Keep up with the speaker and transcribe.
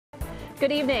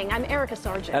Good evening. I'm Erica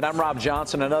Sargent. And I'm Rob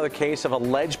Johnson. Another case of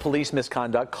alleged police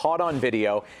misconduct caught on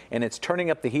video, and it's turning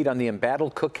up the heat on the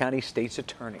embattled Cook County State's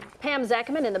Attorney. Pam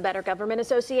Zachman and the Better Government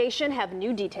Association have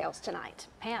new details tonight.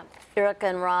 Pam. Erica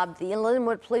and Rob, the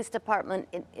Linwood Police Department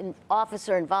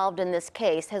officer involved in this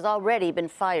case has already been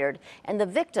fired, and the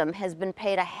victim has been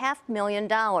paid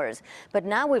 $500,000. But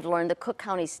now we've learned the Cook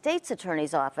County State's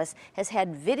Attorney's Office has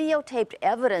had videotaped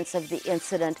evidence of the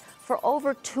incident for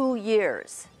over 2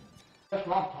 years.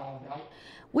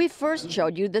 We first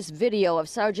showed you this video of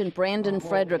Sergeant Brandon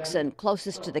Fredrickson,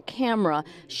 closest to the camera,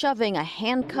 shoving a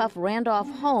handcuffed Randolph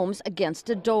Holmes against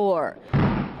a door.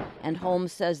 And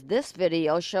Holmes says this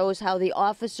video shows how the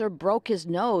officer broke his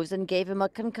nose and gave him a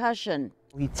concussion.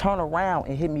 He turned around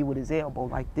and hit me with his elbow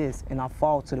like this, and I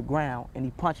fall to the ground, and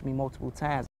he punched me multiple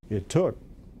times. It took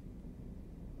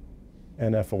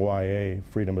an FOIA,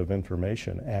 Freedom of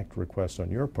Information Act request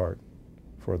on your part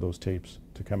for those tapes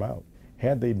to come out.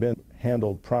 Had they been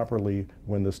handled properly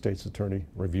when the state's attorney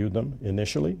reviewed them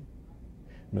initially,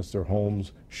 Mr.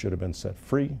 Holmes should have been set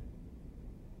free,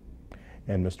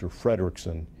 and Mr.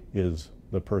 Fredrickson is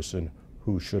the person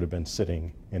who should have been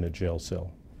sitting in a jail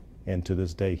cell. And to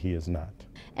this day, he is not.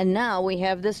 And now we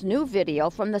have this new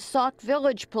video from the Sauk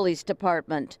Village Police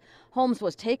Department. Holmes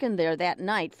was taken there that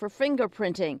night for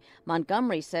fingerprinting.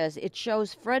 Montgomery says it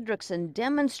shows Fredrickson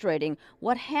demonstrating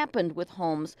what happened with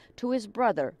Holmes to his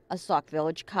brother, a Sauk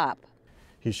Village cop.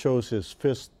 He shows his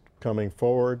fist coming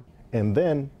forward, and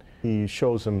then he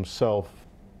shows himself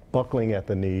buckling at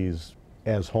the knees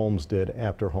as Holmes did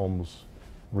after Holmes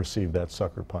received that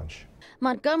sucker punch.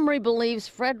 Montgomery believes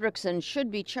Fredrickson should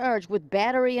be charged with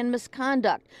battery and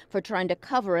misconduct for trying to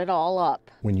cover it all up.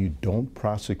 When you don't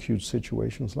prosecute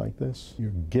situations like this,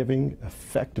 you're giving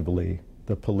effectively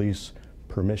the police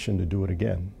permission to do it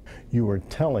again. You are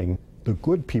telling the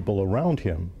good people around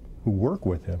him who work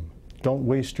with him, don't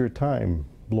waste your time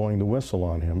blowing the whistle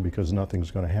on him because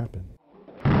nothing's going to happen.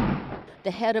 The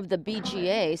head of the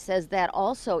BGA says that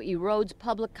also erodes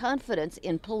public confidence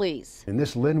in police. In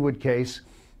this Linwood case,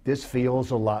 this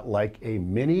feels a lot like a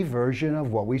mini version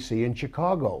of what we see in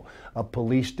Chicago, a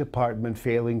police department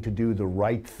failing to do the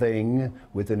right thing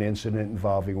with an incident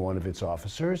involving one of its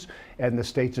officers, and the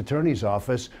state's attorney's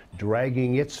office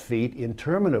dragging its feet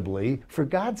interminably. For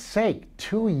God's sake,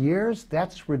 2 years?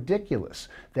 That's ridiculous.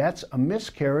 That's a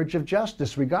miscarriage of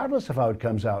justice, regardless of how it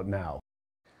comes out now.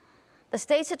 The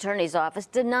state's attorney's office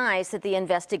denies that the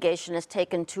investigation has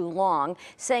taken too long,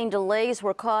 saying delays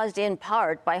were caused in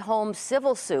part by Holmes'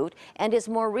 civil suit and his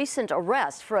more recent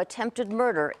arrest for attempted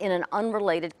murder in an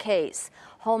unrelated case.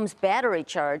 Holmes' battery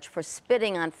charge for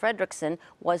spitting on Fredrickson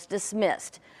was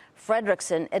dismissed.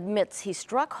 Fredrickson admits he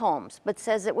struck Holmes, but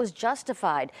says it was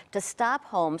justified to stop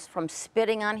Holmes from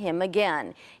spitting on him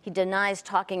again. He denies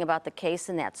talking about the case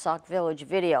in that Sauk Village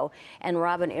video. And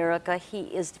Robin, Erica, he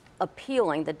is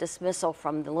appealing the dismissal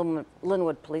from the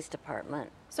Linwood Police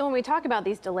Department. So when we talk about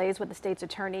these delays with the state's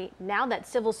attorney, now that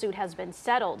civil suit has been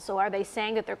settled, so are they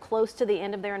saying that they're close to the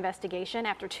end of their investigation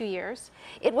after 2 years?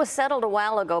 It was settled a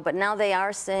while ago, but now they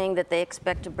are saying that they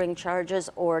expect to bring charges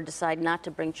or decide not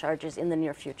to bring charges in the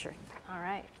near future. All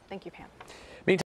right. Thank you, Pam.